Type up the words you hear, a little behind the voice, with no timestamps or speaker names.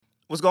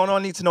What's going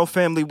on, Need to Know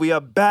family? We are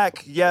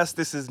back. Yes,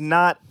 this is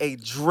not a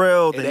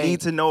drill. The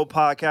Need to Know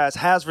podcast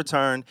has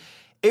returned.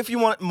 If you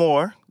want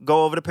more,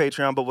 go over to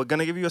Patreon, but we're going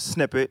to give you a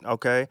snippet,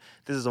 okay?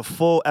 This is a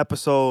full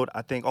episode,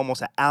 I think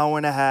almost an hour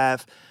and a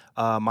half.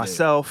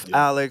 Myself,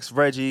 Alex,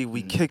 Reggie,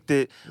 we kicked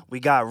it. We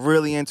got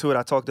really into it.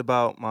 I talked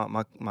about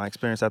my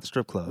experience at the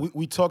strip club.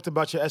 We talked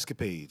about your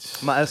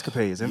escapades. My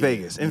escapades in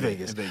Vegas.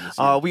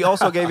 Yeah. We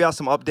also gave y'all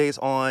some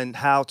updates on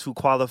how to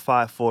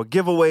qualify for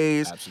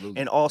giveaways. Absolutely.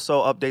 And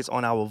also updates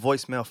on our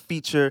voicemail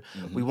feature.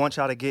 We want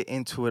y'all to get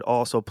into it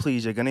all. So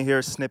please, you're going to hear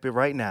a snippet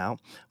right now.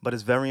 But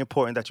it's very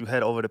important that you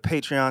head over to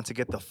Patreon to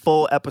get the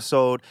full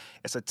episode.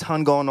 It's a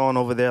ton going on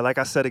over there. Like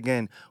I said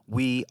again,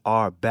 we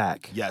are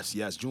back. Yes.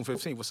 June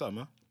 15th. What's up,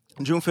 man?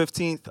 June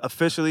 15th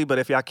officially, but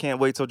if y'all can't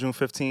wait till June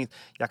 15th,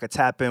 y'all can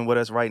tap in with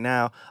us right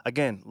now.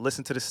 Again,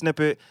 listen to the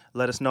snippet.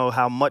 Let us know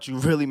how much you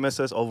really miss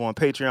us over on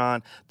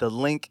Patreon. The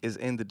link is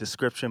in the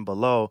description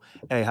below.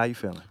 Hey, how you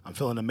feeling? I'm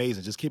feeling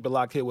amazing. Just keep it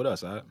locked here with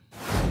us, all right?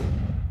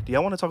 Do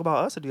y'all want to talk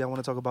about us, or do y'all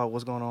want to talk about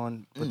what's going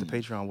on with the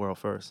Patreon world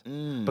first?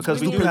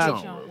 Because We we do do have...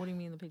 Patreon. What do you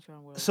mean the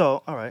Patreon world?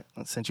 So, all right,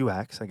 since you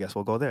asked, I guess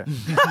we'll go there.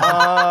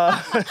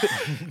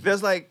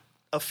 There's like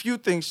a few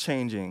things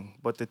changing,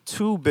 but the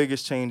two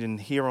biggest changing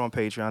here on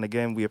Patreon,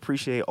 again, we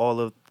appreciate all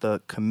of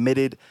the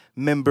committed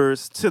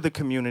members to the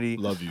community.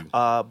 Love you.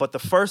 But the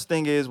first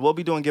thing is we'll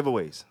be doing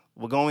giveaways.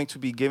 We're going to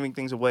be giving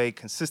things away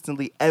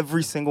consistently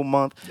every single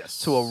month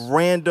to a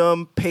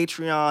random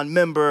Patreon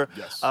member.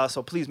 Yes.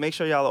 So please make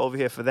sure y'all are over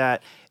here for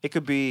that. It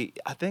could be,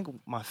 I think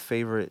my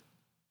favorite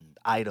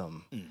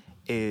item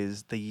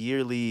is the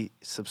yearly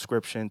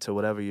subscription to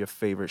whatever your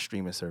favorite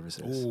streaming service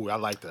is. Ooh, I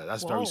like that.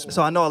 That's very smart.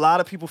 So I know a lot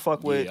of people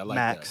fuck with I like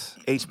Max,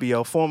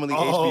 HBO, formerly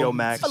HBO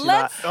Max. You know,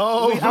 Let's-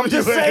 I'm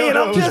just saying.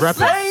 I'm just repping.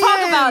 saying.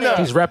 Talk about it.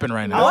 He's repping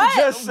right now. I'm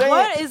just saying.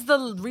 What is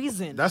the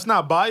reason? That's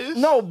not biased?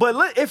 No,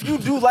 but if you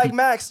do like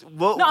Max,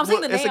 well, No, I'm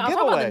saying the it's name. a I'm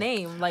giveaway. talking about the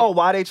name. Like, Oh,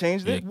 why they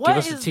changed it? what Give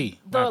us the is tea.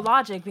 the Right.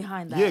 logic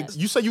behind that? Yeah,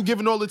 you say you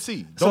giving all the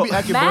tea. So- Don't be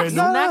acting Max, brand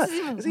No, new. no, Max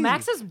it's is easy.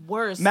 Max is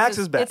worse. Max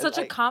is bad. It's such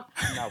a Like- comp.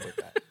 Not with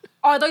that.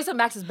 Oh, I thought you said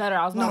Max is better.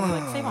 I was like,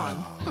 same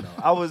on.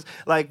 I was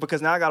like,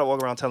 because now I gotta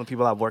walk around telling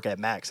people I work at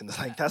Max, and it's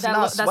like that's That-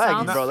 not that swaggy,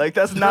 sounds bro. Like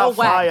that's real not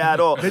whack. fire at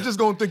all. They just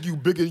gonna think you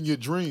bigger than your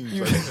dreams.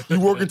 Like, you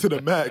working to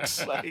the max.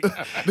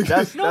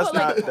 That's No, but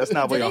like, that's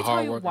not what did y'all they tell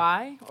hard you worker.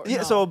 why? Or Yeah,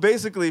 no? so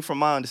basically, from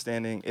my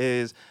understanding,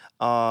 is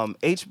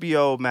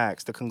HBO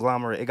Max, the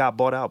conglomerate, it got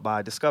bought out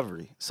by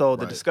Discovery. So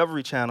the Right.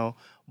 Discovery Channel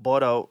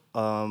bought out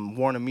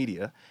Warner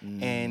Media,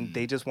 and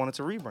they just wanted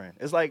to rebrand.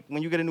 It's like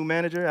when you get a new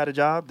manager at a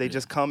job, they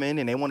just come in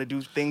and they want to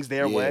do things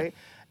their way.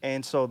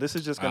 And so this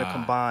is just going to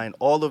combine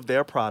all of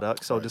their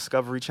products. So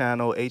Discovery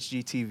Channel,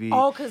 HGTV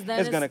Oh, 'cause then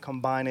is going to it's-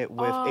 combine it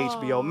with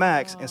HBO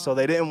Max. And so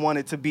they didn't want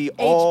it to be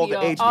all the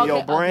HBO. HBO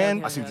Okay,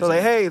 brand. okay. So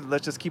like, hey,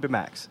 let's just keep it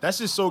Max. That's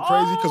just so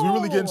crazy because we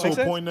really getting to Make a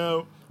sense? point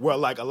now where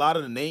like a lot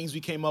of the names we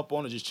came up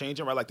on are just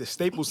changing, right? Like the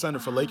Staples Center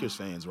for Lakers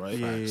fans, right?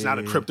 It's not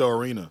a crypto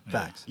arena.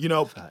 Facts. You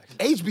know, Facts.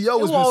 HBO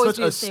has will always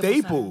been be such a a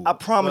Staples staple. Center. I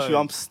promise you,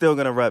 Like, I'm still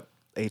going to rep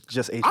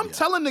just HBO. I'm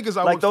telling niggas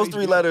I like work those for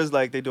three HBO. letters,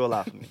 like they do a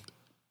lot for me.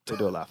 They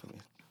do a lot for me.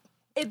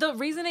 The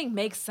reasoning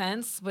makes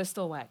sense, but it's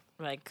still whack.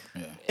 Like,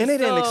 And they it's didn't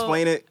still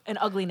explain it. An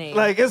ugly name.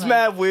 Like it's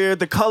mad weird.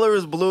 The color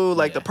is blue.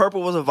 Like the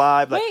purple was a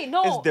vibe. Like Wait,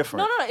 no, it's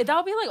different. No. That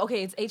would be like,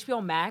 okay, it's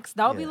HBO Max.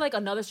 That would be Yeah. like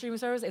another streaming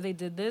service. If they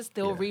did this,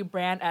 they'll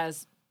rebrand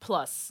as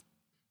Plus.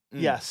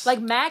 Yes. Like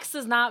Max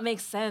does not make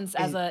sense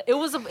as a. It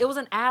was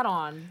an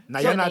add-on. Now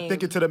to you're a not name.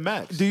 thinking to the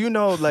max. do you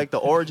know like the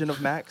origin of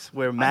Max,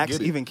 where Max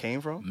get it. even came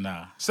from?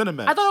 Nah.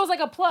 Cinemax. I thought it was like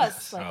a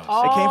plus. Like, It came from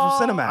oh,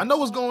 Cinemax. I know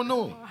what's going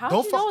on. How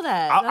Don't did you know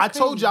that? I That's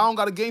told crazy. you I don't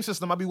got a game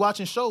system. I be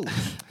watching shows.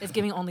 It's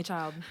giving only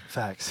child.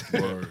 Facts.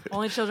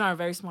 Only children are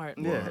very smart.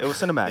 Yeah, it was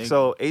Cinemax.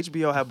 So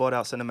HBO had bought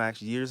out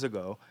Cinemax years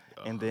ago,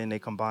 and then they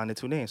combined the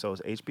two names. So it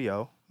was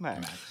HBO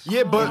Max.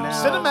 Yeah, but now-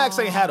 Cinemax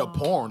ain't had a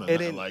porn or nothing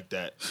didn't- like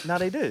that. Now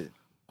they did.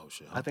 Oh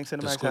shit. I think The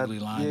Cinemax had.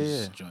 squiggly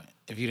lines Yeah. joint.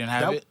 If you didn't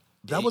have it,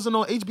 That wasn't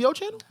on HBO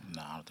channel?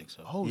 Nah, I don't think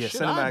so. Oh Yeah,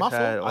 shit. All right, Cinemax my had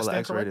fault. I all the stand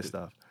X-rated corrected.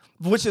 stuff,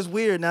 which is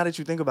weird now that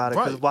you think about it.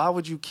 Because Right. why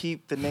would you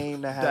keep the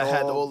name that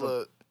had, all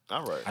the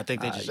All right. I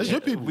think they just. That's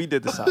your people. We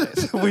did the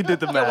science. We did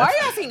the math. Why are you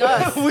asking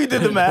us? We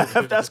did the math.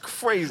 That's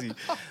crazy.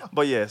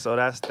 But yeah, so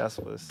that's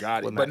what's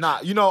Got what it. But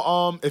Max- nah, you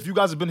know, if you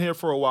guys have been here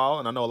for a while,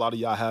 and I know a lot of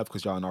y'all have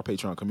because y'all in our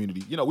Patreon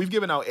community, you know, we've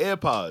given out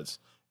AirPods.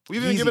 We've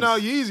been giving Yeezys.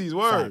 out Yeezys,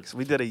 word. Facts.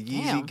 We did a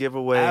Yeezy Damn.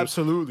 giveaway,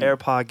 Absolutely.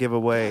 AirPod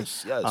giveaway.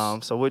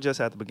 Yes. So we're just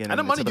at the beginning. And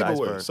a the money tip of the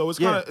giveaway. iceberg. So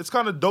it's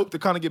kind of dope to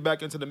kind of get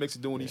back into the mix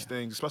of doing these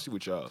things, especially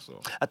with y'all.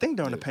 So I think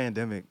during the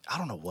pandemic, I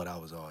don't know what I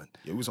was on.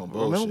 yeah, we was on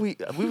bullshit.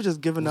 Remember we were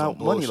just giving was on out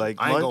money bullshit. like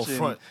I ain't lunch gonna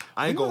front.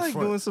 I ain't we were, gonna like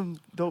front. doing some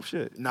dope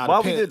shit. Nah,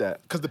 Why we did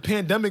that? Because the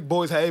pandemic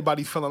boys had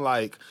everybody feeling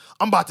like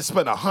I'm about to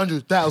spend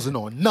 100,000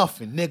 on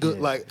nothing, nigga.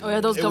 Like Oh,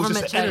 yeah, those it was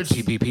government just energy.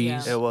 checks.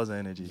 PPPs. Yeah. It was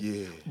energy.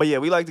 Yeah. But yeah,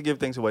 we like to give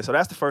things away. So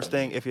that's the first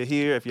thing. If you're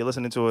here, if you're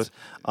listening to us,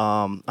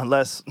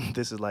 unless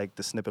this is like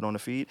the snippet on the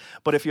feed,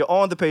 but if you're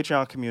on the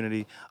Patreon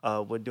community,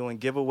 we're doing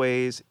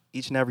giveaways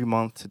each and every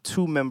month to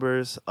 2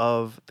 members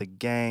of the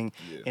gang.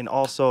 And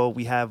also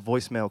we have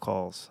voicemail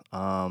calls.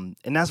 And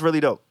that's really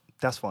dope.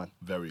 That's fun.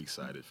 Very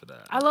excited for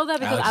that. I love that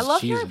because Alex I is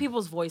love hearing cheesing.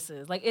 people's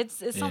voices. Like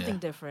it's something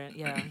different.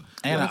 Yeah.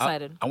 And I'm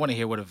excited. I want to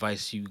hear what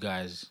advice you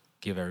guys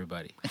give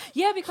everybody.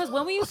 Yeah, because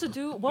when we used to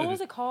do, what was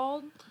it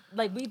called?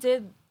 Like we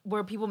did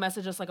where people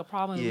message us like a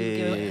problem. And we'd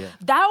give it. Yeah.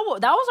 That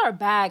was our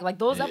bag. Like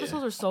those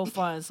episodes were so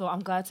fun. So I'm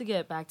glad to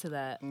get back to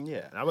that.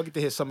 Yeah. And I would get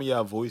to hear some of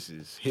y'all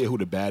voices, hear who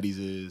the baddies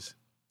is.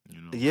 You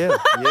know. Yeah.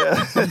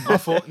 Yeah. My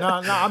fault.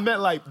 Nah, I meant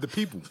like the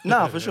people.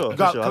 Nah, for sure. For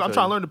Cause sure. I I'm feel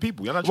trying you. to learn the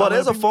people. You're not Well, trying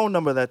there's to a phone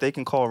number that they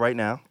can call right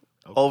now.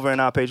 Over in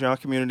our Patreon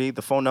community.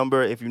 The phone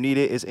number, if you need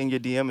it, is in your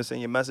DM, it's in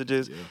your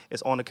messages. Yeah.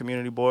 It's on the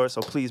community board.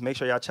 So please make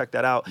sure y'all check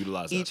that out.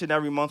 Utilize Each that. and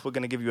every month, we're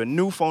going to give you a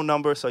new phone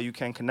number so you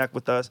can connect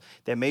with us.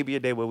 There may be a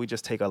day where we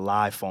just take a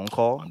live phone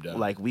call. I'm down.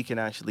 Like, we can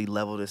actually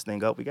level this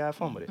thing up. We got to have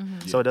fun with it.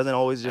 Mm-hmm. So it doesn't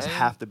always just And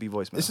have to be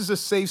voicemail. This is a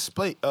safe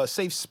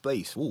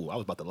space. Ooh, I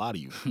was about to lie to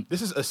you.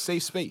 This is a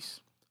safe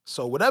space.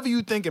 So whatever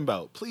you thinking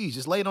about, please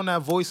just lay it on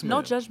that voicemail.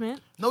 No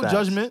judgment. No Facts.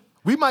 judgment.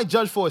 We might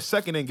judge for a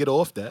second and get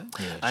off that.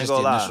 Yeah, I ain't just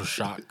gonna the lie. initial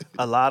shock.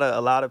 a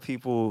lot of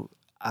people,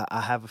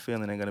 I have a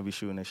feeling they're going to be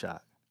shooting their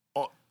shot.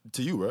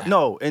 To you, right?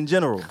 No, in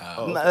general.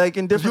 Like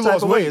in different you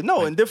type lost of weight. ways.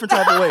 No, in different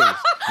type of ways.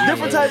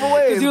 Different type of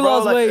ways, you bro.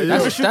 lost Like, weight. you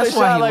That's- can shoot that's their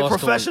why shot he like lost the weight.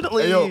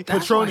 professionally. Hey, yo,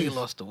 That's why he Petroni.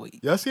 lost the weight.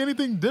 Y'all see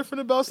anything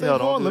different about Yo,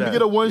 don't Saquon? do Let me that.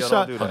 get a one Yo,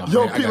 shot. don't do that.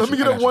 Yo, I Pete, got let me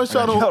you, get I a got one you,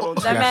 shot I on. got Yo, don't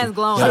do That that. man's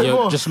glowing. Yo, Come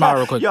on. just smile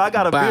real quick. Yo, I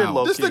got a beard Bow.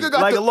 low. This nigga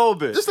got like the- a little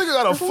bit. This nigga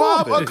got a Just a little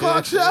 5 bit.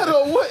 o'clock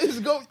shadow. What is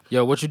going?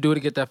 Yo, what you do to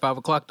get that 5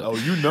 o'clock though? Oh,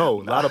 you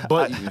know, a lot of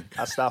butt eating.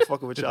 I stopped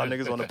fucking with y'all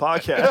niggas on the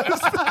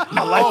podcast.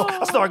 My life,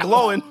 I started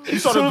glowing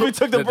as soon as we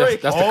took the That's-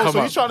 break. that's the Oh, come so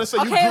up. he's trying to say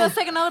you Okay, grew. let's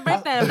take another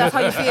break then. If that's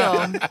how you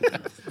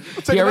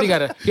feel. He already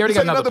got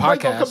another break,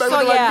 gonna come podcast. back So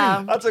with like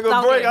yeah. me. I took a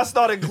Sounds break. good. I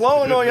started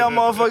glowing on y'all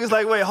motherfuckers.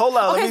 Like, wait, hold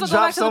on. Okay, Let me so go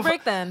drop back to the some.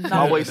 break then.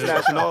 My waist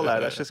snatch and all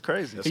that. That's just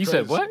crazy. You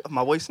said what?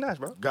 My waist snatch,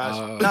 bro. Guys,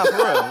 Nah, for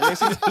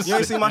real. You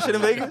ain't see my shit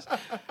in Vegas? Oh,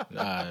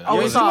 You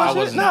we ain't see saw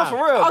my it. shit? Nah, for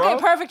real, Okay, bro.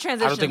 perfect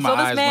transition. think So my this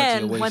eyes went to man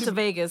your waist. went to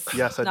Vegas.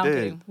 Yes, I No, I'm did.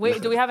 kidding.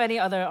 Wait, do we have any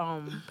other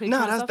Patreon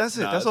Nah, stuff? that's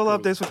it. Nah, That's it's all cool.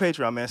 updates for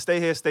Patreon, man. Stay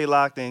here, stay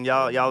locked, and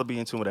y'all will be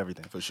in tune with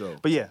everything. for sure.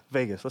 But yeah,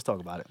 Vegas. Let's talk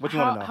about it. What you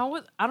want to know? How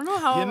was? I don't know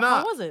how. You're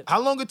not. How was it? How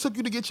long it took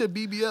you to get your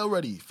BBL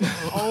ready?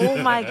 Oh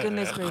my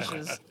goodness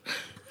gracious!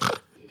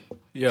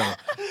 Yo,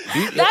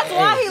 That's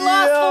why he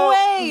lost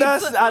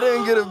the weight. I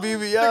didn't get a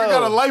BBL. Nigga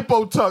got a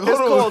lipo tuck. It's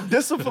Hold on. called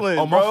discipline,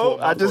 Oh, my bro. fault,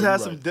 my I just fault, had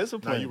you some right.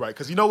 discipline. Nah, you're right.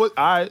 Because you know what?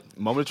 All right,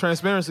 moment of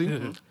transparency.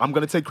 I'm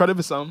going to take credit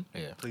for something.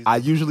 yeah. Please I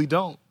usually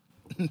don't.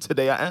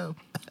 Today I am.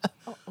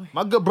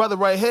 My good brother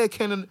right here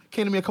came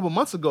to me a couple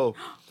months ago.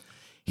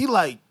 He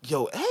like,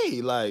 yo,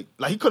 hey, like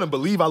he couldn't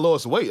believe I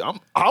lost weight.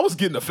 I was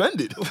getting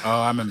offended. Oh,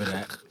 I remember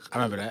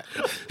that.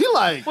 He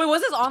like, Wait,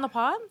 was this on the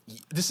pod?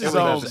 this is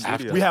Yeah, we left the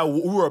studio.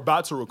 we were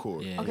about to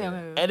record. Yeah. Okay.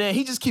 And then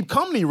he just keep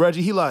coming to me,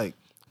 Reggie. He like,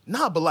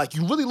 nah, but like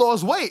you really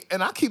lost weight.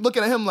 And I keep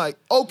looking at him like,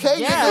 okay,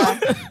 Yeah.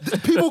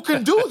 nigga, people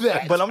can do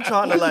that. But I'm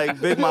trying to like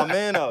big my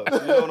man up. You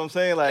know what I'm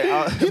saying? Like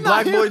Black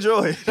not Boy here-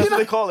 Joy. That's what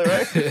they call it,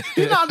 right?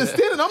 He not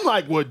understanding. I'm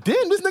like, well,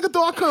 damn, this nigga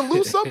thought I couldn't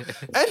lose something.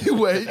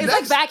 Anyway, It's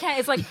like backhand.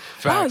 It's like, wow,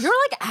 Facts. you're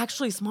like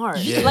actually smart.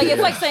 Yeah. Like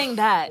it's like saying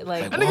that.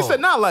 Like, that nigga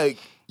said, nah, like,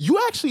 you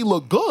actually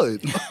look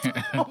good.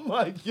 I'm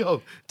like,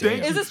 yo,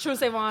 thank is you. this true,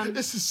 Savon?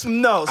 This is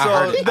No, so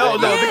heard it. no,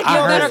 You no. did The, give I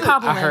heard better it. I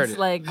compliments. heard it.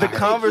 Like the I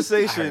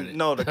conversation, heard it.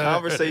 no, the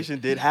conversation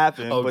did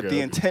happen, but Okay, the okay.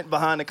 intent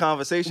behind the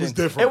conversation, was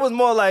different. it was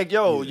more like,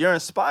 yo, you're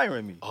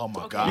inspiring me. oh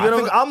my You God.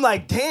 know what I'm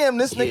like, damn,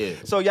 this nigga. Yeah.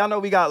 So y'all know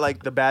we got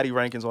like the baddie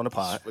rankings on the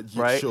pod,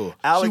 Yeah, right? sure. She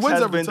Alex wins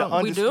has every been the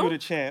time. We do?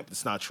 undisputed champ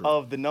It's not true.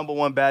 of the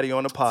 #1 baddie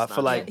on the pod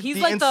for like He's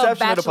the like the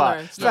inception of the pod.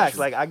 Bachelor. It's not Facts, true.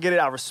 like I get it,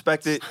 I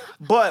respect it,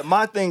 but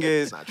my thing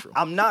is, not true.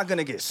 I'm not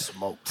gonna get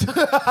smoked.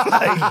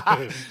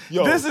 Like,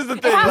 Yo, this is the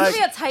it thing. has Like, to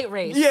be a tight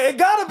race. yeah, it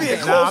gotta be a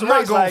Nah, close I'm not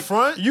race. going Like,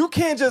 front. you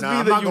can't just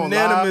I'm be not the gonna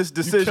unanimous lie.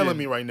 decision. You killing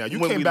me right now. You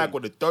when came we back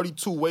leave. with a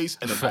 32 waist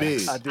and a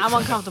beard. I did. I'm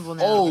uncomfortable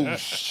now. Oh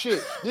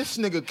shit! This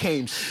nigga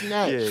came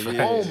snatched. Yeah,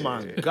 yeah, oh yeah, my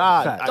yeah.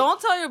 God! Fact. Don't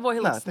tell your boy he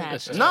looks Nah,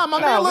 snatched. Nah, my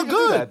Nah, man we look can do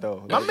good. that,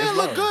 though. My Like, man it's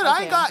look love. good. I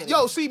Okay, ain't got I'm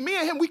yo. See, me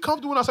and him, we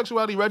comfortable in our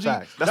sexuality, Reggie.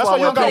 Facts. That's That's why why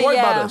you don't we gotta okay. worry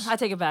about Yeah, us. I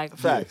take it back.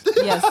 Facts.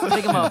 Yes,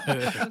 pick him up. Tell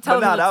But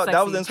him nah, he looks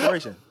that was sexy.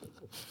 inspiration.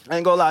 I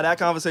ain't gonna lie, that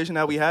conversation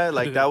that we had,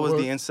 like that was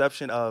the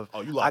inception of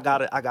Oh, you I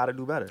locked gotta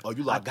do better. Oh,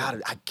 you I locked gotta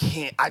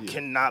in. I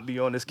cannot be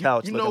on this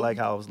couch You looking know- like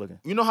how I was looking.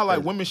 You know how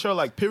like women share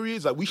like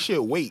periods? Like we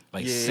share weight.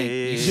 Like Yeah, sink. yeah,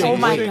 You yeah, sink Oh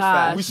my weight.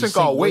 God. We You sync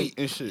sink our weight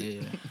and shit.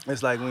 Yeah,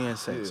 It's like we in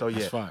sync. So yeah.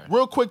 that's fire.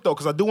 Real quick though,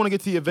 because I do want to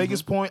get to your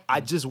Vegas point.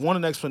 I just want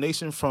an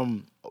explanation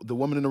from the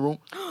women in the room.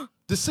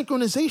 The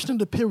synchronization of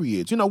the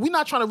periods. You know, we're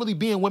not trying to really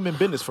be in women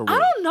business for real. I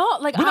don't know.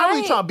 Like We're not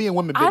really trying to be in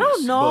women I don't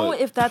business, know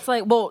but- if that's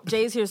like. Well,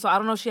 Jay's here, so I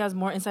don't know if she has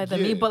more insight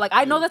than me. Yeah, But like,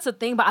 I know yeah. that's a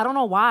thing, but I don't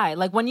know why.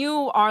 Like when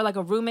you are like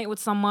a roommate with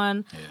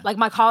someone, like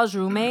my college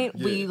roommate,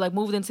 we Yeah. like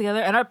moved in together,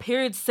 and our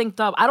periods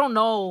synced up. I don't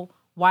know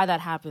why that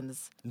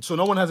happens. So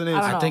no one has an don't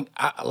answer. know. I think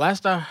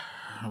last I,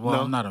 well,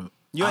 No. I'm not a.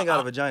 You ain't got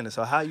a vagina,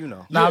 so how you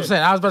know? No, I'm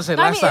saying I was about to say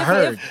last I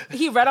heard. if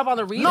he read up on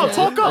the reason. No,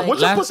 talk up. What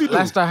your pussy do?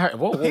 Last I heard.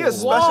 Whoa, whoa, He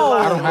is whoa.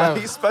 specialized. I don't have.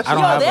 He's special. I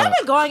don't Yo, have they a- have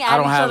been going I at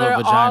don't each have a other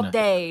all vagina.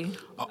 day.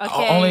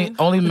 Okay.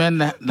 Only men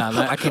that. No,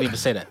 I can't even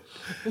say that.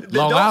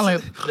 Long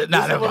Island.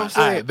 Nah, never what I'm mind.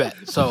 saying. All right, bet.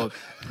 So,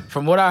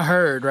 from what I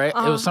heard, right,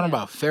 it was something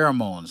about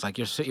pheromones. Like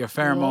your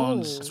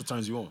pheromones. That's what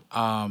turns you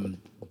on.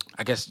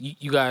 I guess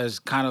you guys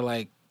kind of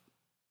like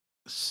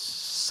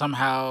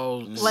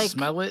somehow Like-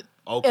 smell it.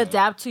 Okay.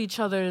 Adapt to each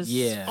other's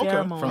Yeah. Okay.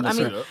 pheromones. From the I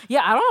mean, setup.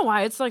 yeah, I don't know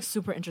why. It's like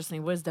super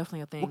interesting, but it's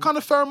definitely a thing. What kind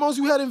of pheromones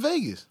you had in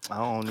Vegas? I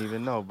don't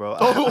even know, bro.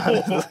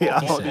 Honestly, I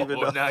don't even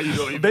know. Now you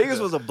don't even Vegas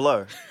know. was a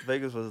blur.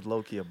 Vegas was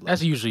low key a blur.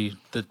 That's usually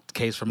the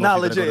case for most Nah,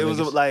 people that go legit. to It was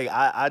Vegas. like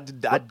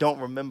I don't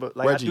remember.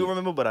 Like Reggie. I do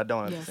remember, but I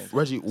don't at Yes. the same time.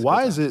 Reggie,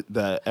 why is it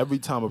that every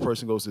time a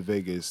person goes to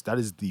Vegas, that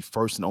is the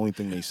first and only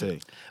thing they say?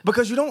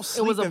 Because you don't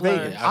sleep was a in blur.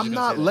 Vegas. I was I'm gonna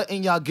not say that.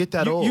 letting y'all get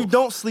that off. You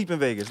don't sleep in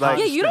Vegas. Like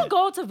yeah, you don't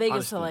go to Vegas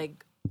Honestly. to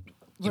like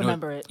You know-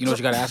 remember it. You know what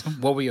you got to ask them?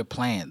 What were your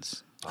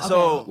plans?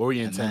 so. What were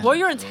your intentions? What are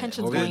your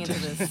intentions what were your going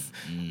into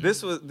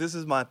this? This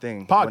is my thing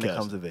when Podcast. it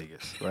comes to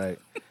Vegas, right?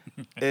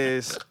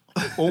 Is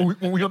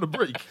when we on the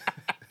break?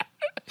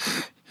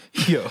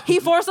 yo He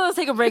forced us to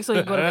take a break so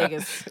he could go to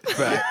Vegas.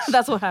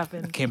 That's what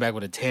happened. Came back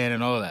with a 10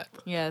 and all that.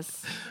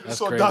 Yes. That's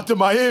So crazy. Dr.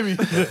 Miami.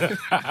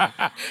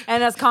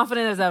 And as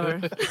confident as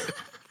ever.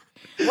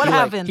 What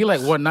happened? He like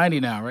 190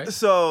 now, right?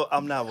 so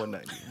I'm not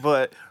 190,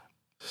 but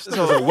So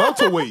so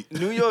welterweight.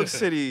 New York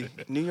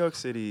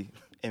City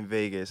and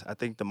Vegas, I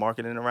think the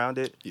marketing around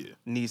it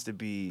needs to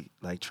be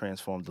like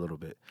transformed a little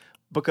bit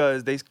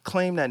because they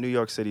claim that New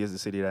York City is the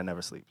city that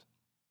never sleeps.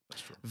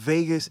 That's true.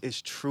 Vegas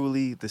is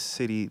truly the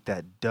city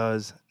that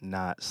does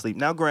not sleep.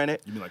 Now,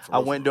 granted, You mean like for I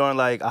real, went for real? during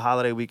like a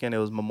holiday weekend. It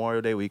was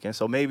Memorial Day weekend,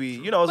 so maybe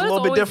it's But a it's little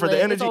bit always different. lit.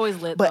 The It's energy, always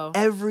lit, but though.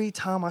 every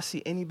time I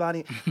see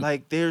anybody,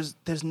 like there's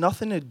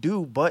nothing to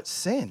do but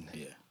sin.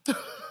 Yeah.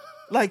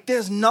 Like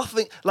there's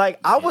nothing. Like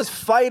I was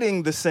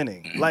fighting the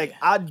sinning. Like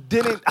I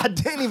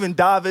didn't even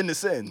dive into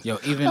sin. Yo,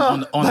 even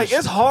on Like the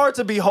it's hard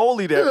to be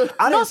holy there.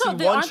 I no, didn't so see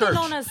they, one aren't church. they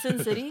known as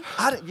Sin City?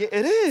 Yeah,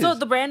 it is. So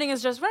the branding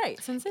is just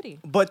right, Sin City.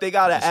 but they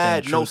gotta Just staying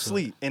add true no to it.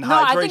 sleep and No,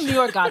 hydration. I think New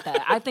York got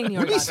that. I think New We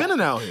York be got that. sinning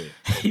out here.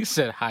 he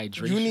said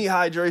hydration. You need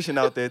hydration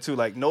out there too.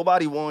 Like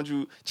nobody warned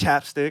you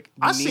chapstick. You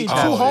I need seen two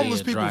chapstick. homeless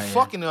yeah, people dry, yeah.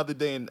 fucking the other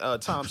day in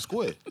Times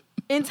Square.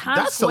 In Times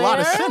That's Square. a lot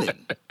of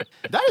sinning.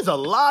 That is a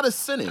lot of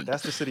sinning.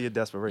 That's the city of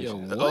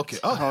desperation. Yo, what? Okay.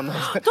 I don't know,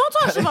 Don't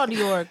talk shit about New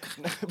York.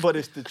 but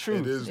it's the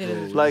truth. It is, It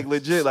is. though. Like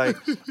legit, like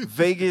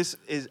Vegas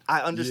is.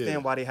 I understand Yeah.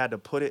 why they had to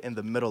put it in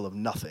the middle of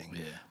nothing.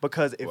 Yeah.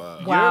 Because if Wow. Wow,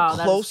 you're that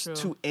is close true.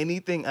 to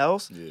anything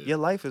else, Yeah. your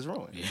life is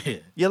ruined. Yeah.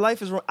 Your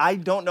life is ruined. I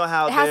don't know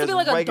how It has to there's be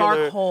like a regular,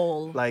 dark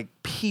hole. like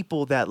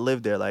people that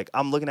live there. Like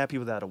I'm looking at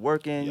people that are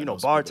working, you know,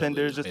 those people that live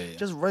bartenders, there. just Yeah.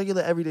 just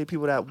regular everyday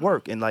people that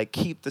work and like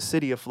keep the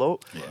city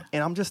afloat. Yeah.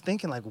 And I'm just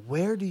thinking like,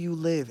 where do you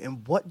live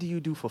and what do you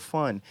do for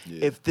fun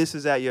Yeah. if this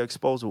is at your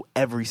disposal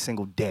every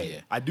single day?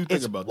 Yeah. I do think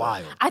It's about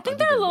wild. that. I think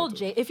do they're a think little about that.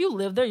 jaded. If you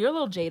live there, you're a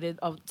little jaded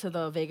to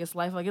the Vegas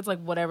life. Like it's like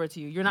whatever to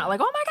you. You're not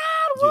like, oh my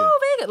god, whoa, Yeah.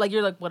 Vegas. Like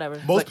you're like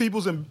whatever. Most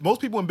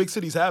people in big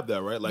cities have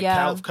that, right? Like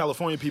Yeah.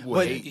 California people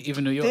But hate.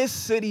 Even New York. This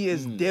city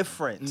is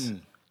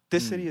different.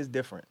 This city is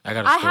different. I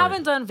got a I story.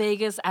 haven't done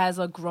Vegas as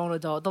a grown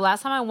adult. The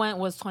last time I went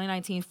was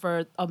 2019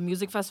 for a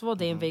music festival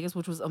day in Vegas,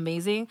 which was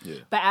amazing. Yeah.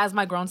 But as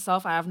my grown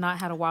self, I have not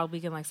had a wild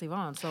weekend like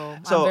Savon. So,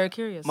 So I'm very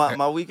curious.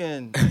 My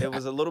weekend, it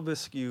was a little bit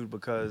skewed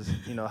because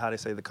you know how they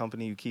say the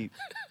company you keep.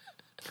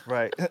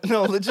 Right.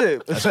 No,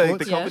 legit. It's like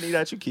the Yes. company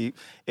that you keep,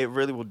 it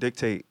really will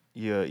dictate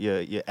your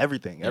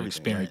everything, everything.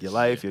 experience. Like your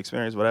life, your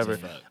experience, whatever.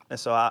 That's a fact. And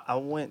so I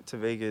went to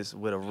Vegas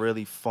with a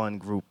really fun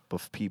group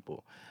of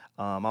people.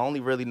 I only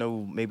really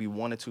knew maybe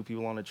one or two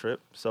people on the trip,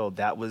 so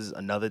that was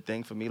another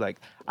thing for me. Like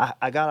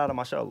I got out of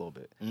my shell a little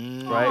bit,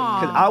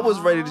 right? Because I was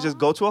ready to just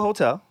go to a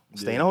hotel,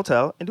 stay in a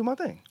hotel, and do my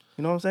thing.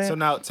 You know what I'm saying? So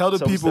now tell the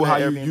So we people stayed how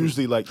at you Airbnb.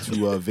 usually like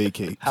to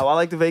vacate. How I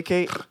like to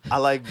vacate, I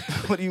like.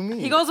 What do you mean?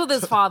 he goes with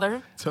his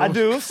father, I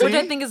do. See? which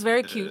I think is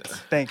very cute.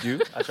 Thank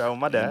you. I travel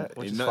with my dad,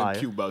 which Ain't is nothing fire.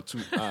 cute about two.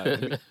 All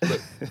right,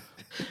 look.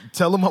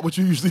 Tell them what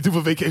you usually do for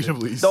vacation,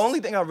 please. The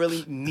only thing I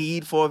really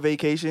need for a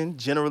vacation,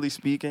 generally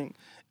speaking,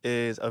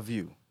 is a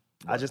view.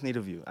 I just need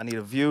a view. I need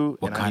a view,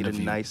 What and I kind need of a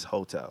view? nice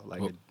hotel,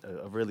 like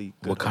a really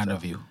good What kind hotel.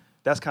 of view?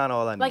 That's kind of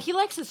all I need. Like he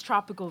likes his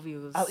tropical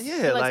views. He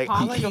Yeah, likes like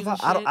palm I like a trees and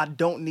vibe. I shit.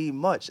 don't need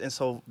much, and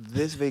so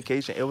this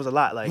vacation, it was a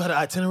lot. Like you had an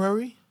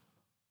itinerary.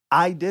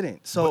 I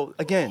didn't. So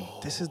again,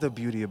 this is the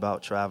beauty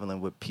about traveling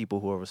with people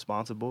who are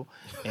responsible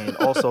and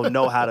also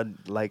know how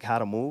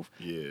to move.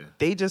 Yeah.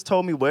 They just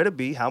told me where to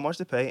be, how much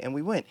to pay, and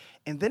we went.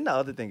 And then the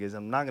other thing is,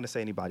 I'm not gonna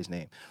say anybody's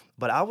name,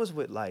 but I was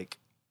with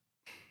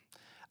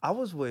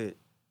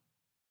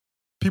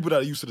People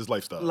that are used to this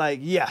lifestyle.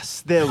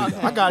 yes, there we go.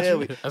 Okay. I got There you.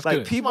 we- That's like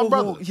good. people My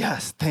brother. who,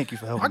 yes, thank you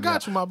for helping I me got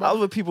out. you, my I brother.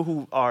 was with people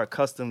who are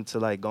accustomed to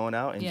like going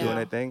out and Yeah. doing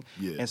their thing.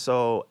 Yeah. And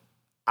so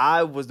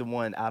I was the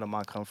one out of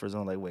my comfort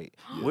zone. Like, wait,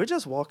 we're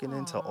just walking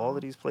into all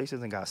of these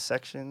places and got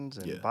sections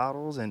and Yeah.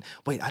 bottles. And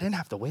wait, I didn't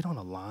have to wait on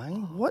a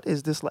line. What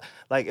is this like?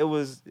 Like, it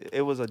was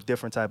a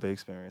different type of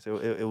experience.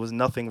 It was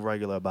nothing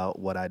regular about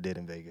what I did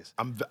in Vegas.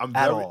 I'm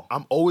At all.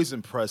 I'm always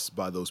impressed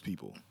by those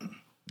people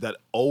that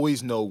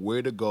always know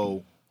where to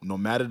go, no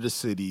matter the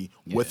city,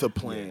 with a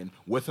plan,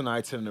 with an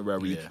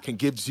itinerary, Yeah. can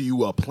give to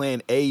you a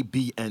plan A,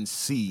 B, and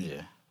C.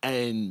 Yeah.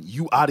 and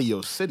you out of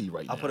your city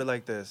right now. I'll put it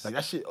like this. Like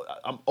that shit,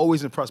 I'm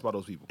always impressed by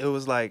those people. It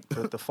was like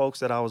the folks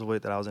that I was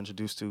with, that I was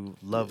introduced to,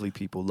 lovely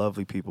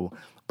people,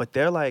 but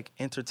they're like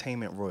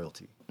entertainment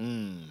royalty.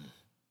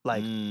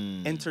 Like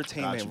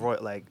entertainment Gotcha.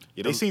 royal, like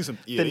Yeah, they seen some.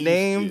 Yeah, the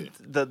name,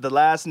 the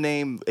last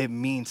name, it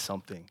means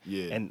something.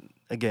 Yeah. And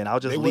again, I'll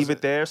just They leave it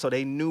wasn't- there. So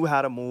they knew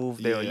how to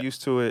move. They were Yeah.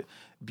 used to it.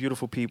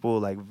 Beautiful people,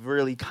 like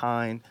really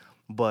kind,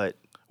 but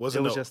Wasn't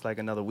it was no- just like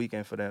another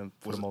weekend for them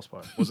for the most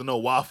part. Wasn't no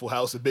Waffle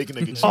House and bacon,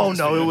 egg, and cheese. Oh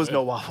no, fan. it was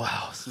no Waffle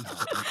House.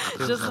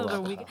 Just another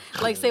week.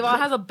 Like Savon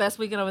has the best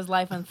weekend of his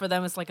life, and for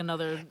them it's like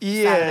another.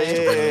 Yeah,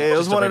 Saturday. it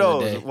was Just a one of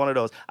regular those. day. One of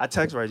those. I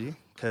text Reggie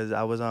because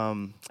I was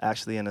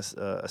actually in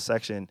a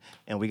section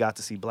and we got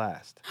to see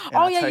Blast. And Oh,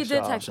 I yeah, you text did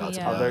y'all. text me, I was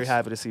yeah. very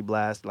happy to see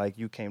Blast. Like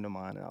you came to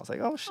mind, and I was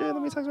like, oh shit,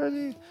 let me text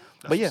Reggie.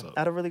 But yeah, what's up. I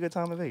had a really good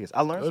time in Vegas.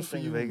 I learned Good some for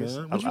things you, in Vegas.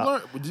 man. What'd you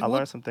learn? I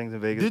learned some things in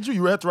Vegas. Did you?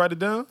 You had to write it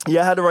down?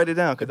 Yeah, I had to write it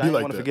down because I Be didn't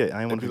like want to that. forget. I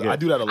didn't want to I forget.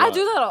 do that a lot.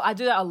 I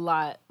do that a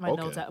lot. My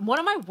Okay. notes app. One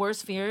of my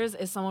worst fears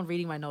is someone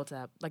reading my notes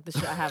app, like the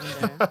shit I have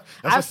in there.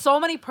 I have so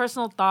many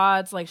personal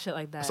thoughts, like shit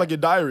like that. It's like your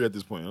diary at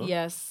this point, huh?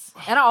 Yes,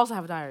 and I also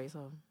have a diary.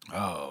 So,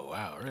 Oh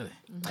wow, really?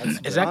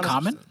 Mm-hmm. Is that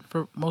common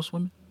for most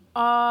women?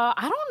 I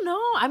don't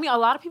know. I mean, a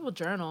lot of people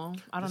journal.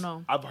 I don't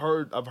know. I've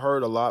heard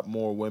a lot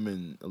more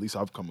women, at least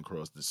I've come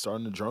across, that's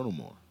starting to journal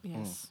more.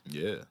 Yes,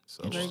 Yeah.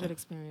 So very good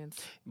experience.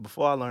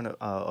 Before I learn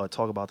or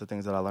talk about the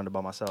things that I learned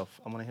about myself,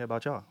 I want to hear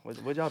about y'all.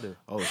 What y'all do?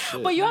 Oh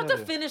shit. But you have to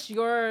Yeah. finish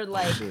your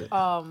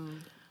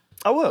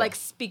I will. like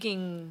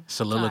speaking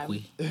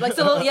Soliloquy. time. Like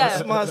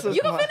yeah. My-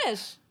 You can my-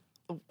 finish.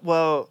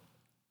 well,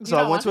 Do so you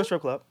I not went want to a to?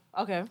 strip club.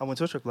 Okay. I went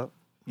to a strip club.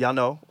 Y'all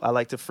know I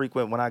like to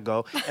frequent when I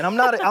go, and I'm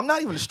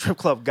not even a strip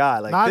club guy.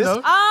 Like Nah, I this,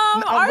 know.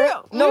 Are you?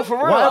 no, for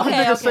real. Why every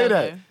Okay, nigga okay, say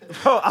okay.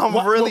 that? Bro,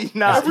 I'm really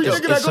not. Every Yo,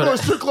 nigga that it's go to a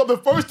so- strip club, the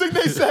first thing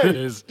they say,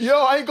 is- yo,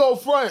 I ain't going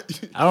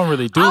front. I don't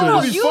really do I don't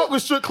know, this. We you- fuck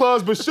with strip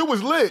clubs, but shit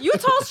was lit. You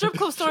told strip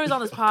club stories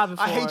on this pod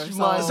before. I hate you, so.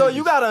 man. So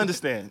you gotta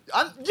understand.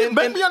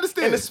 Make me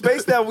understand. In the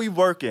space that we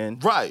work in,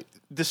 Right.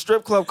 the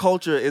strip club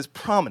culture is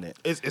prominent.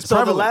 It's so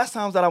prevalent. the last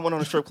times that I went on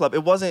a strip club,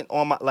 it wasn't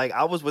on my like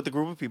I was with a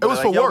group of people. It was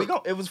that, like, for yo, work. we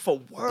gon- It was for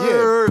work.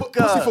 Yeah.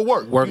 Pussy for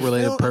work. Work You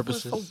related feel?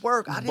 purposes. It was for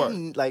work. I Work.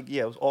 didn't like.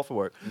 Yeah, it was all for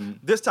work.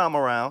 This time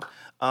around,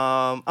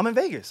 I'm in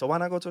Vegas, so why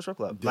not go to a strip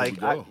club? There you Like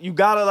go. you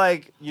gotta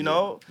like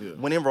know yeah.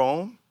 when in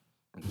Rome.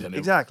 Then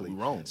Exactly. we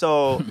wrong.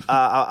 So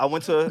I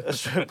went to a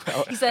strip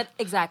club. He said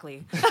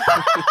exactly.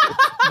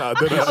 Nah,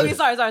 then I- Okay,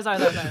 sorry.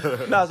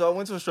 No, so I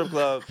went to a strip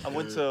club. I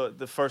went to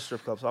the first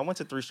strip club. So I went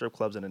to 3 strip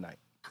clubs in a night.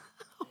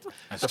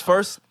 That's The tough.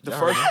 first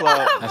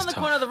club. From That's the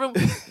tough. corner of the room.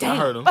 I Dang.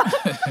 heard him.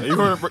 You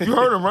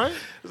heard him, right?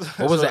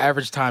 What was the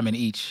average time in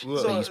each? that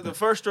So you the spent?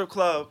 first strip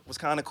club was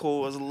kind of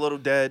cool. It was a little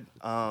dead.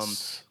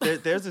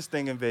 There's this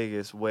thing in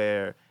Vegas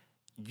where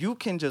you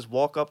can just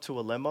walk up to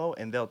a limo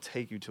and they'll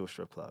take you to a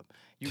strip club.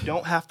 You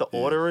don't have to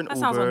order an That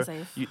sounds Uber.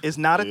 unsafe. It's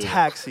not a Yeah.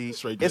 taxi.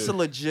 Straight It's a there.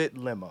 legit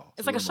limo.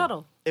 It's like a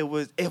shuttle, It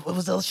was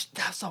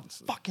that's so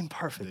fucking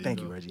perfect.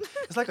 Thank you, Reggie.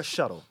 It's like a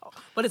shuttle.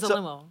 but it's a So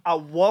limo. I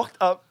walked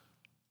up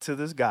to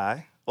this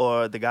guy,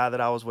 or the guy that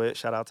I was with.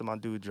 Shout out to my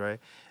dude Dre.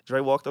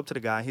 Dre walked up to the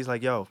guy. And he's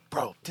like, "Yo,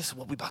 bro, this is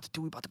what we about to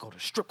do. We about to go to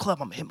the strip club.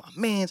 I'm gonna hit my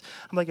mans."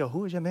 I'm like, "Yo,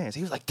 who is your mans?"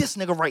 He was like, "This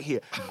nigga right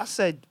here." I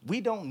said, "We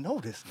don't know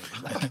this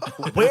nigga.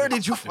 Like, where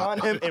did you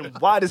find him, and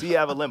why does he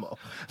have a limo?"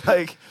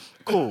 Like,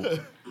 cool.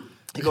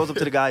 He goes up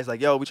to the guy. He's like,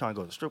 "Yo, we trying to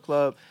go to the strip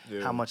club.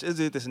 Yeah. How much is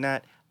it? This and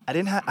that." I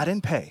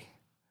didn't pay.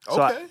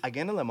 So Okay. I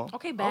get in the limo.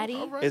 Okay, baddie.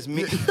 All right. It's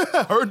me.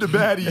 Heard the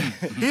baddie.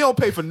 He don't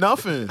pay for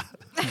nothing.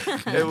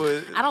 It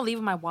was I don't leave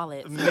in my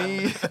wallet.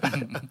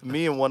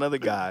 me and one other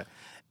guy,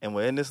 and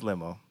we're in this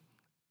limo,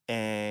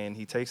 and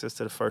he takes us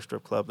to the first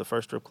strip club. The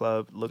first strip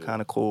club looked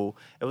kind of cool.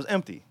 It was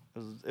empty.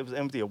 It was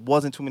empty. It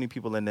wasn't too many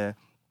people in there.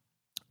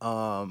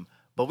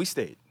 But we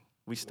stayed.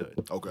 We stood.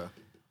 Okay.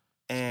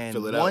 And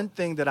Fill it one out.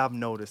 thing that I've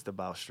noticed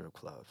about strip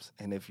clubs,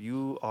 and if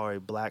you are a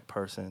black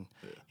person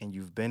and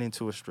you've been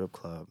into a strip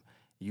club,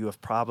 you have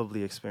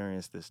probably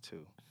experienced this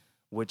too,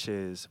 which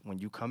is when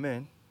you come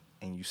in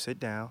and you sit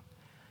down,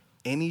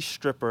 any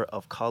stripper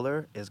of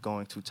color is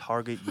going to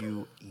target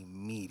you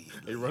immediately.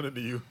 They run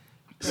into you.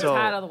 So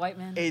Tired of the white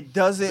man. it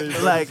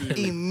doesn't like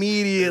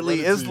immediately.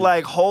 They run It's into you.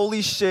 like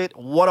holy shit,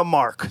 what a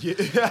mark!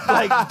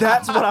 Like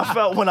that's what I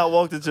felt when I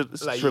walked into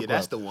the Like, strip yeah, club.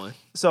 that's the one.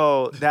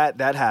 So that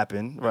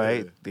happened,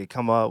 right? Yeah. They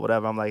come up,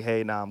 whatever. I'm like,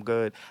 hey, nah, I'm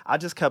good. I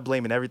just kept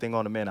blaming everything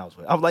on the man I was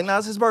with. I was like, nah,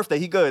 it's his birthday.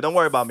 He good. Don't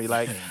worry about me.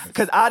 Like,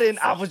 cause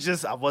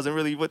I wasn't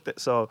really with it.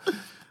 So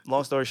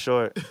long story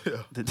short,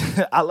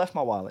 I left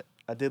my wallet.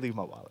 I did leave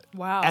my wallet.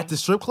 Wow. At the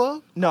strip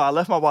club? No, I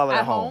left my wallet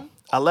At at home. home?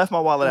 I left my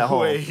wallet at home.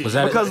 Wait. Was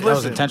that because that was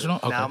listen, intentional?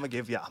 Okay. Now I'm gonna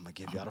give y'all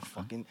the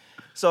fucking.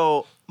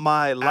 So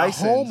my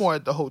license At home or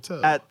at the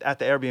hotel? at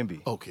the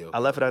Airbnb. Okay. I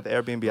left it at the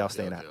Airbnb I was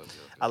staying at. okay.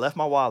 I left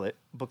my wallet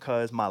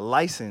because my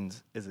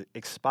license is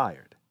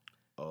expired.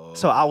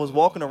 So I was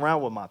walking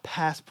around with my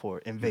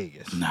passport in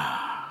Vegas.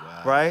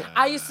 Right?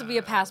 I used to be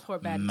a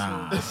passport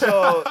baddie too.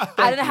 So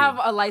I didn't have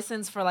a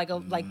license for like a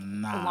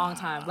long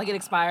time. Like it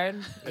expired.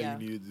 Yeah.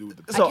 You need to do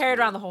with the So- I carried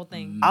around the whole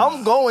thing.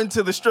 I'm going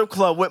to the strip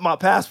club with my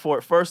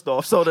passport first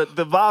off. So the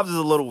vibes is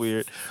a little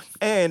weird.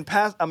 And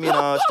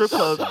strip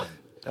clubs.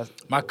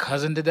 My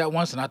cousin did that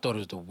once, and I thought it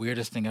was the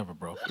weirdest thing ever,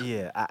 bro.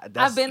 Yeah,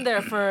 I've been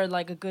there for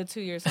like a good 2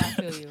 years, so I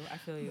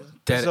feel you.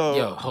 So-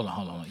 Yo, hold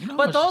on. You know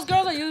But how those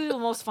girls are usually the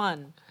most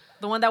fun.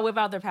 The one that whip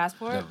out their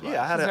passport.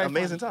 Yeah, I had It's an very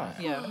amazing fun.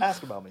 time. Yeah.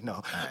 Ask about me.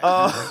 No.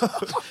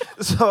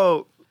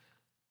 So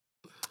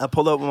I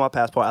pull up with my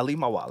passport. I leave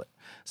my wallet.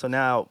 So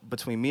now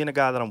between me and the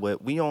guy that I'm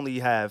with, we only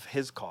have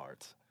his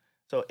cards.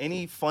 So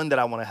any fun that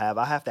I want to have,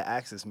 I have to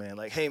ask this man.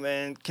 Like, hey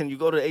man, can you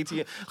go to the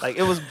ATM? Like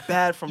it was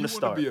bad from the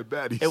start. Be a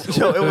baddie. It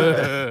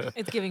was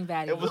It's giving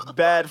baddie. It was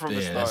bad from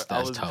the Yeah, start. that's I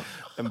was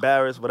tough.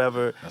 embarrassed,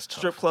 whatever. That's tough.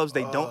 Strip clubs,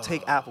 they don't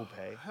take Apple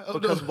Pay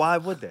because why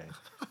would they?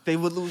 They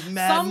would lose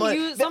mad some money.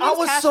 use, some I use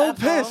was Cash so App,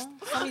 pissed.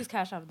 Though. Some use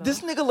Cash App though.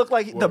 This nigga looked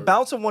like the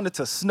bouncer wanted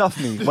to snuff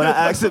me when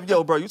I asked him,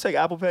 yo, bro, you take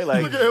Apple Pay?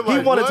 Like, Look at him he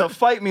like, wanted what? to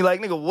fight me.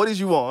 Like, nigga, what is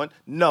you on?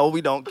 No,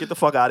 we don't. Get the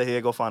fuck out of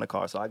here. Go find a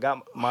car. So I got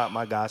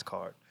my guy's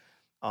card.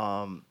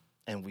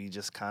 And we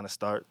just kind of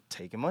start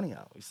taking money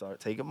out. We start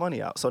taking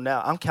money out. So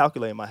now I'm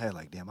calculating in my head,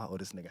 like, damn, I owe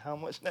this nigga how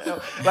much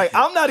now? Like,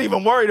 I'm not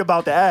even worried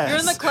about the ass. You're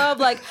in the club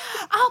like,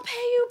 I'll pay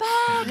you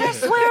back. I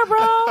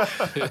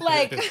swear, bro.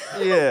 Like,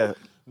 Yeah.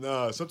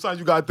 Nah, sometimes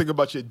you gotta think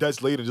about your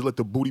debts later and just let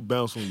the booty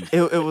bounce on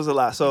you. It was a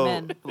lot. So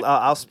Amen.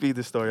 I'll speed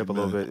this story up a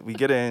little bit. We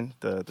get in,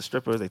 the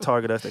strippers, they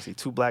target us. They see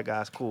two black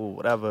guys, cool,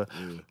 whatever.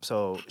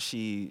 So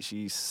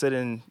she's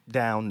sitting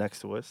down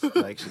next to us.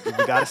 Like, we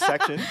got a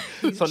section.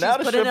 So now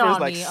the putting it stripper is on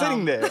like me,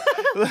 sitting there.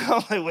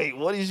 I'm like, wait,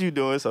 what is you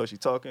doing? So she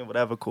talking,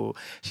 whatever, cool.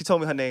 She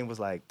told me her name was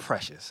like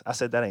Precious. I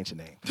said, that ain't your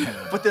name.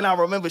 But then I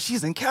remember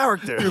she's in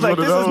character. Like, one of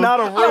this is those. not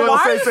a Yo, real why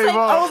are you saying-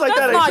 I was like, That's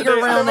that not ain't your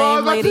name. real I name,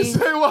 was about to lady.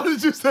 say, why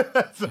did you say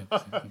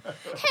that?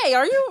 Hey,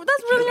 are you?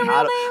 That's really your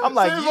real name? I'm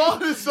like,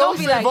 Savon is so Don't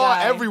be that Savon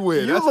guy.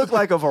 everywhere. you look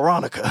like a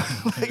Veronica.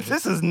 Like,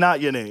 this is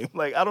not your name.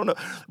 Like, I don't know.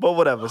 But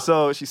whatever.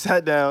 So she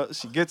sat down,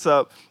 she gets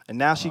up, and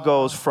now she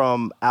goes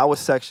from our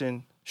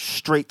section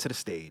straight to the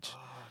stage.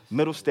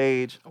 Middle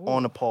stage,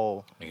 on the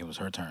pole. Like it was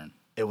her turn.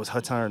 It was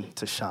her turn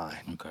to shine.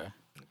 Okay.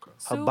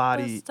 Her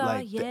body, Superstar,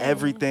 like yeah.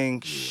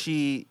 everything,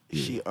 she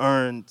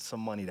earned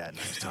some money that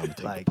night. time to take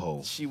the Like,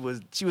 pole. she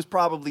was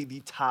probably the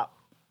top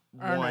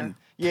Earner. one.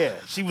 Yeah,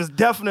 she was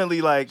definitely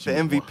like the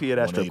MVP of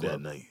that strip 180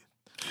 club. night.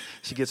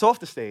 She gets off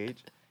the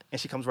stage and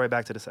she comes right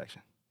back to the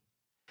section.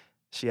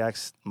 She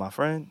asks my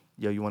friend,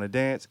 yo, you want to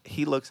dance?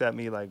 He looks at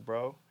me like,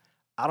 bro,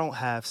 I don't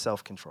have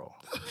self-control.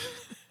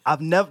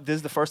 This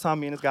is the first time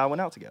me and this guy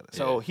went out together.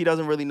 So he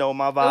doesn't really know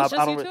my vibe. just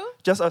I don't you two?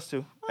 Just us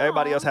two.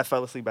 Everybody Aw. else had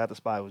fell asleep at the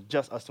spot. It was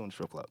just us two in the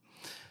strip club.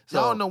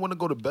 Y'all don't know when to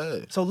go to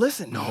bed. So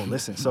listen.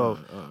 So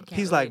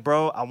he's Can't like, wait.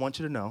 bro, I want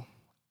you to know,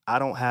 I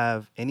don't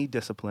have any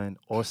discipline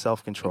or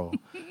self-control.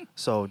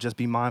 So just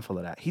be mindful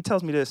of that. He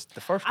tells me this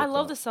the first I strip love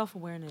club. the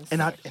self-awareness.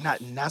 And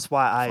that's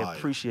why I Fire.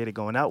 appreciated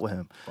going out with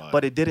him. Fire.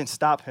 But it didn't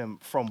stop him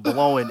from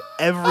blowing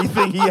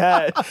everything he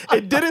had.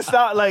 It didn't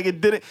stop. Like,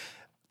 it didn't.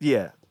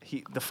 Yeah.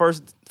 The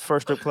first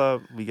strip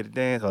club, we get a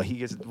dance, or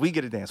we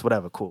get a dance,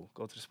 whatever, cool.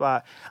 Go to the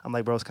spot. I'm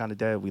like, bro, it's kind of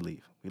dead. We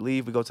leave.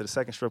 We go to the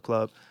second strip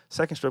club.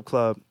 Second strip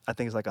club, I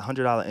think it's like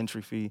 $100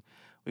 entry fee.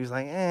 We was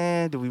like,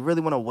 do we really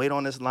want to wait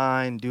on this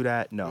line, do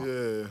that? No.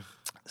 Yeah.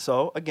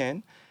 So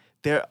again,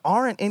 there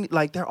are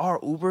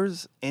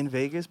Ubers in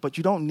Vegas, but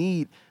you don't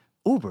need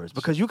Ubers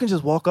because you can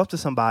just walk up to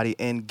somebody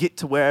and get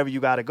to wherever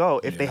you gotta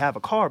go if they have a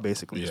car.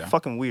 Basically, Yeah. it's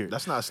fucking weird.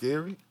 That's not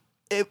scary.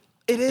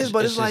 It is,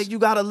 but it's it's like just- you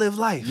gotta live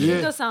life. Yeah.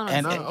 It does sound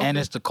And unsafe. and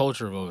it's the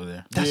culture of over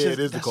there. That's Yeah, just,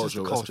 it is the that's just culture.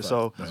 the That's a culture. fact.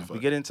 So That's a fact. we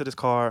get into this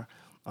car.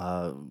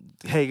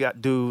 Hey,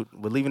 dude,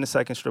 we're leaving the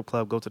second strip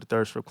club. Go to the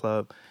third strip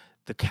club.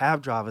 The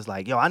cab driver's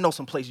like, yo, I know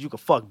some places you can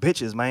fuck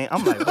bitches, man.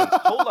 I'm like, wait,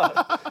 hold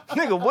up.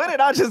 Nigga, where did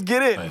I just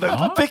get in? Like, The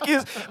huh?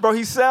 thickest, bro,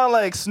 he sound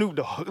like Snoop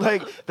Dogg.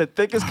 Like, the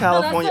thickest No, that's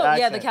California still- accent.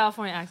 yeah, the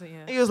California accent.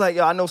 Yeah. He was like,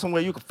 yo, I know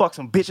somewhere you can fuck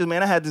some bitches,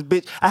 man. I had this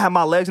bitch, I had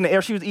my legs in the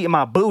air. She was eating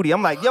my booty.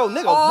 I'm like, yo,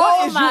 nigga,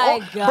 what is you my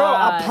on? Bro, I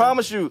God.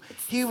 promise you,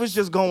 he was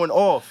just going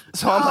off.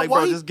 So I'm like, bro,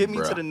 why he- just get me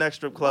to Bruh. the next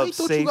strip Why club you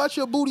thought safe. you got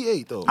your booty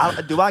ate though?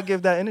 Do I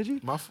give that energy?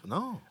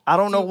 No. I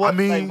don't know what, I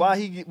mean, why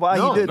he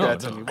no, did no, that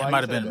to me. Why It he might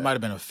have said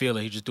been that. a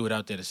feeler. He just threw it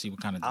out there to see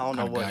what kind of, I don't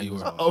know kind of what guy he you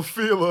was were. on. A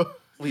feeler.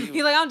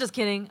 He's like, I'm just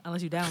kidding,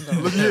 unless you down though.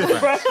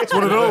 It's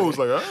one of those.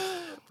 Like,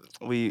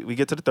 We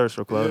get to the third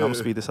strip club, and I'm gonna Yeah.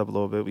 speed this up a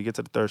little bit. We get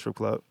to the third strip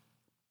club,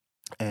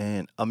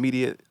 and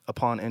immediate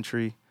upon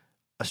entry,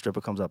 a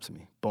stripper comes up to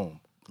me. Boom.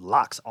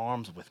 Locks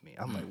arms with me.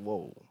 I'm like,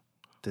 whoa,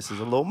 this is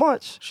a little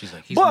much. She's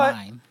like, he's But-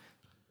 mine.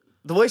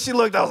 The way she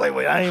looked, I was like,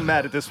 wait, I ain't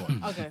mad at this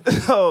one. Okay.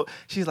 So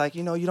she's like,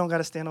 you don't got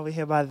to stand over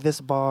here by this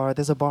bar.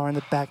 There's a bar in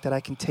the back that I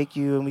can take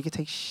you, and we can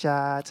take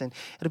shots, and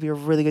it'll be a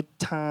really good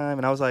time.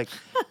 And I was like,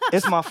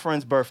 it's my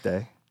friend's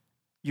birthday.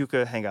 You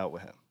could hang out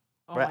with him.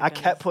 Right, my I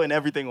kept goodness. putting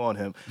everything on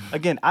him.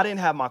 Again, I didn't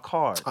have my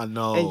card. I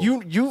know.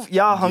 And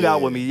y'all hung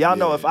out with me. Y'all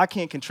know yeah. if I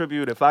can't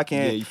contribute, if I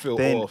can't, you feel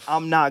then off.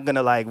 I'm not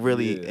gonna like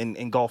really Yeah.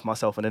 engulf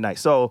myself in the night.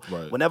 So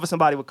Right. whenever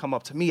somebody would come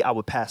up to me, I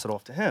would pass it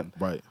off to him.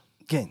 Right.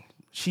 Again,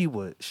 she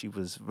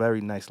was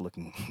very nice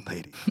looking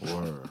lady.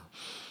 Word.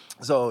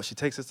 So she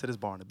takes us to this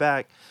bar in the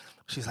back.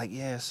 She's like,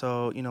 yeah,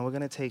 so, we're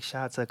going to take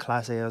shots at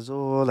Clase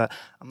Azul.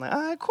 I'm like,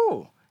 all right,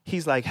 cool.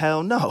 He's like,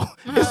 hell no.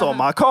 It's on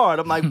my card.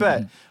 I'm like,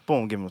 bet.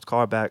 Boom, give him his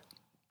card back.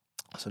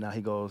 So now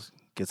he goes,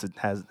 does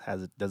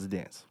a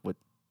dance with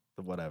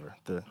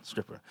the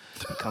stripper.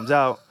 He comes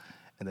out,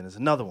 and then there's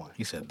another one.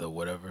 He said the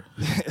whatever.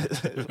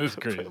 That's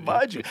crazy.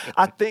 Mind you,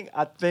 I think,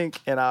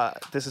 and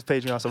this is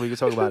Patreon, so we can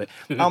talk about it.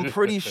 I'm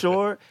pretty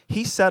sure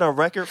he set a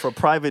record for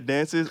private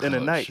dances in a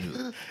night.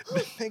 The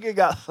nigga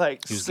got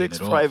like He was 6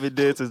 getting it off. private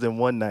dances in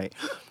one night.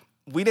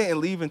 We didn't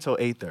leave until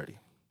 8:30.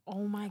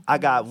 Oh my god. I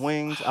got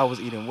wings. I was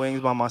eating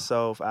wings by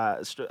myself.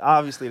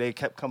 Obviously, they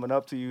kept coming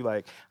up to you.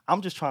 Like,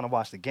 I'm just trying to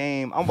watch the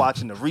game. I'm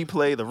watching the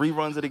replay, the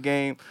reruns of the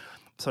game.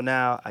 So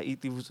now I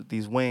eat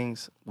these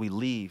wings. We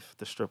leave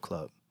the strip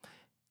club.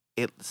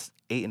 It's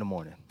 8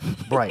 a.m.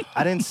 Bright.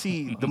 I didn't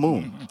see the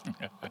moon.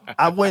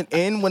 I went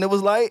in when it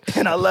was light,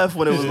 and I left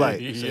when it was light.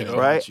 Yeah.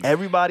 Right?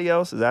 Everybody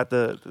else is at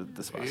the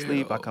spot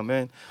sleep. I come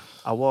in.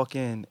 I walk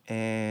in,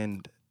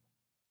 and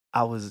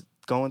I was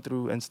going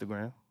through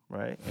Instagram.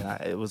 Right,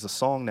 and it was a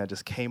song that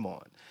just came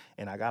on,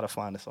 and I gotta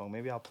find the song.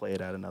 Maybe I'll play it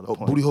at another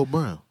point. Booty Hole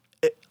Brown.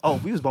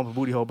 We was bumping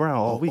Booty Hole Brown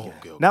all weekend.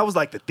 okay. That was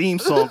like the theme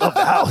song of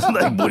the house.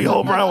 Like Booty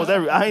Hole Brown was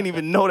I didn't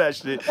even know that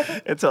shit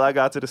until I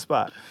got to the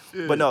spot.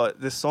 But no,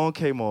 this song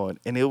came on,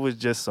 and it was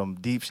just some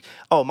deep.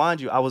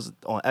 Mind you, I was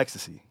on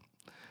ecstasy.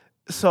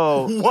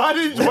 So Why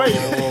did you wait?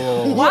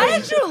 Why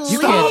did you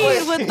lead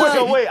can't- with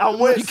the? wait, I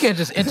went. You can't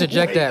just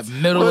interject that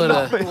middle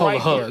of the. Wait,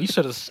 Hold on. You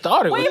should have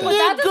started Wait, with but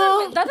that.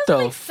 that doesn't The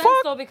make sense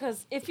fuck? though,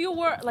 because if you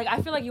were like,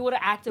 I feel like you would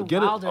have acted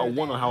Get it? wilder. I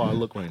wonder how I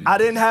look right now. I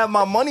didn't have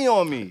my money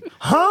on me.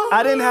 Huh?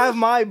 I didn't have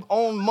my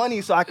own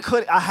money, so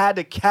I had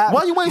to cap.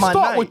 Why you ain't my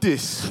start night. with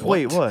this?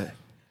 Wait, what?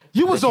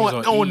 You was was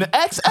on on the E.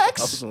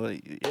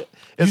 XX.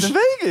 It's in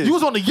Vegas. You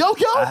was on the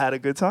yo-yo. I had a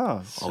good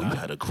time. Oh, you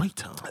had a great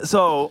time.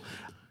 So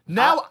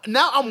Now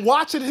I'm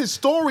watching his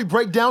story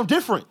break down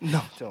different.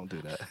 no, don't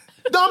do that.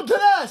 No, I'm dead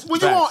ass. When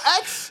you on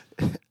Facts.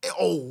 X,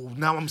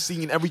 now I'm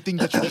seeing everything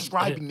that you're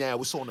describing now.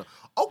 It's on the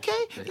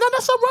okay. No,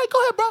 that's all right. Go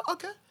ahead, bro.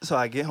 Okay. So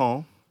I get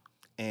home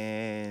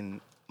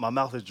and my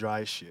mouth is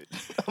dry as shit.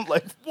 I'm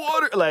like,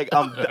 water. Like,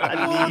 I'm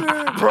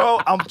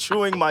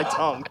chewing my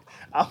tongue.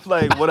 I'm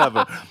like,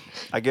 whatever.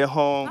 I get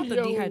home. The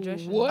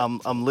dehydration. What?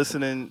 I'm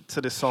listening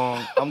to the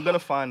song. I'm gonna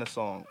find the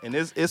song, and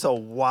it's a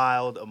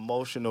wild,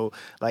 emotional.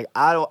 Like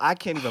I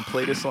can't even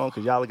play this song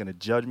because y'all are gonna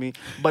judge me.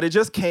 But it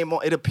just came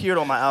on. It appeared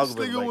on my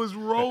algorithm. like-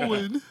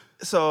 rolling.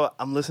 So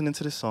I'm listening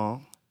to the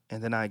song,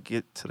 and then I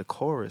get to the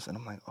chorus, and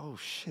I'm like, oh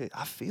shit,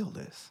 I feel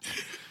this.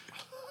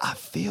 I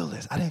feel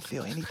this. I didn't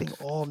feel anything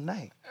all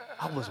night.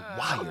 I was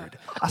wired.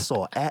 I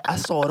saw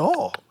it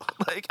all.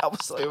 Like I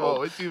was like, oh,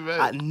 what you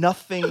meant?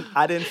 nothing.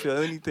 I didn't feel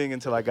anything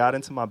until I got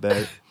into my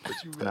bed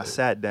and I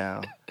sat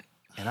down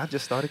and I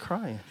just started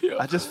crying.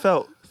 I just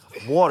felt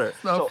water.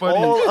 not So funny.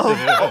 all of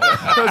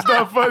That's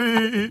not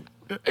funny.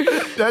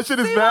 That shit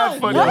is bad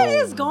funny. What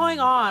is going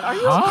on? Are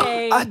you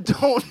okay? I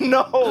don't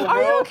know.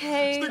 Are you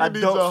okay? I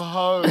Needs don't- a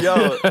hug. Yo,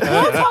 We'll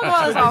talk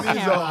about this off Needs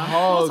a camera.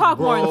 hug, We'll talk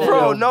more in bro. depth.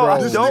 Bro, no,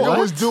 I This don't. nigga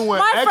was doing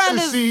My friend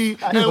is- ecstasy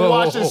and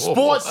watching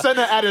Sports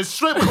Center at a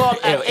strip club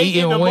at Yeah, 8 in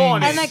eating the wings.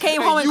 morning. And then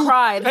came home and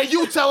cried. And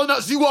you telling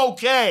us you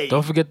okay.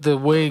 Don't forget the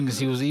wings.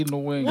 He was eating the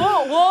wings.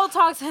 We'll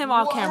talk to him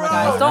off camera,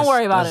 guys. Don't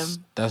worry about him.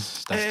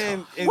 That's And,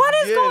 tough. and What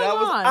is going that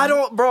was, on? I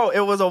don't, bro.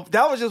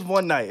 That was just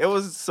one night. It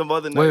was some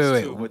other nights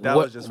Wait. too, but that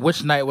What, was just.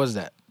 which night was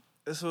that?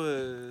 This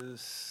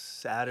was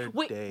Saturday.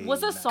 Wait,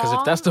 was the night. song? Because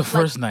if that's the like,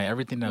 first night,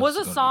 everything else Was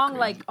is the gonna be song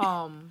crazy.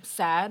 like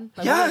sad?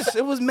 Like, Yes,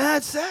 it was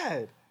mad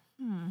sad.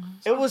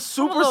 It was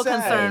super I'm a little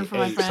sad. concerned for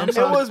my friend. It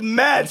was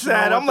mad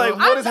sad. I'm like,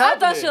 what is I've happening?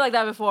 done shit like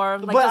that before.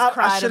 Like, but just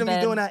cried I in shouldn't be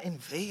bed. doing that in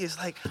Vegas.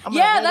 Like, I'm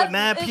Yeah, at home that- with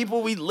mad it-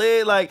 people. We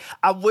lit. Like,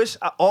 I wish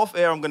off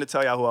air. I'm gonna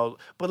tell y'all who I was.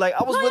 But like,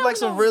 I was with like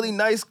some really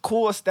nice,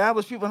 cool,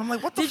 established people. And I'm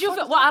like, what the? Did you fuck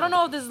feel? is Well, I going don't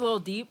know if this is a little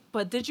deep,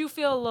 but did you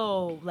feel a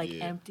little like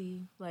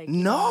empty? Like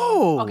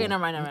No. Okay,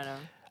 never mind.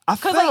 I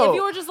Because felt. like if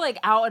you were just like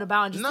out and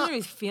about and just Nah. didn't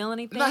really feel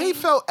anything. Nah, he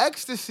felt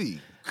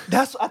ecstasy.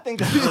 I think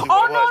that's really Oh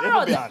what it was, no, if no,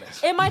 I'm be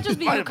honest. it might just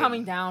be Might you have been.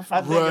 coming down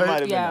I from. think it Right. might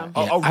have Yeah. been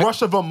that. A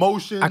rush of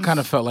emotions. I kind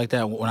of felt like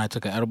that when I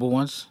took an edible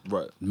once.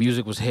 Right.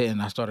 Music was hitting.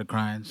 I started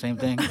crying. Same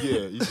thing.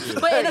 Yeah.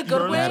 But in a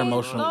good way, Mad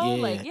emotional, though.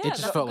 yeah. Like, It yeah,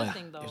 just that's felt a good like-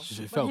 thing, though. it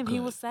just For felt him, he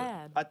good, was but-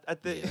 sad. I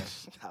think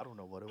I don't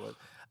know what it was.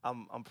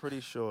 I'm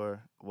pretty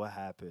sure what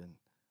happened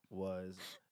was